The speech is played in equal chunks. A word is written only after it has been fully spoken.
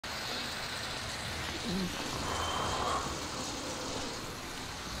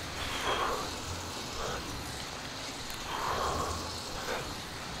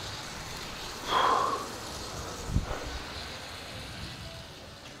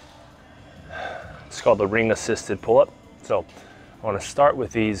It's called the ring assisted pull-up. So I want to start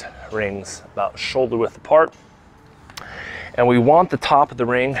with these rings about shoulder width apart. And we want the top of the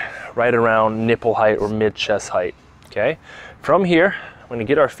ring right around nipple height or mid chest height, okay? From here, we're gonna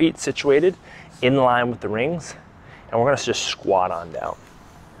get our feet situated in line with the rings, and we're gonna just squat on down.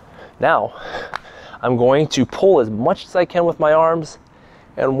 Now, I'm going to pull as much as I can with my arms,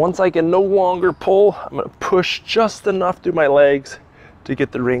 and once I can no longer pull, I'm gonna push just enough through my legs to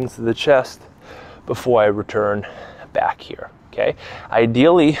get the rings to the chest before I return back here, okay?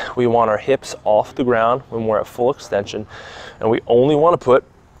 Ideally, we want our hips off the ground when we're at full extension, and we only want to put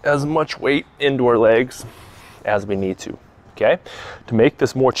as much weight into our legs as we need to, okay? To make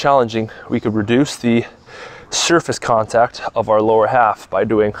this more challenging, we could reduce the surface contact of our lower half by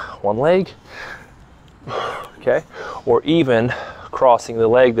doing one leg, okay? Or even crossing the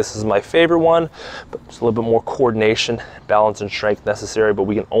leg. This is my favorite one, but it's a little bit more coordination, balance, and strength necessary, but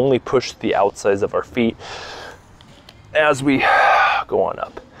we can only push the outsides of our feet as we go on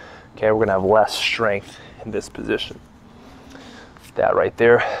up. Okay, we're gonna have less strength in this position. That right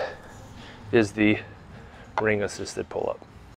there is the ring assisted pull-up.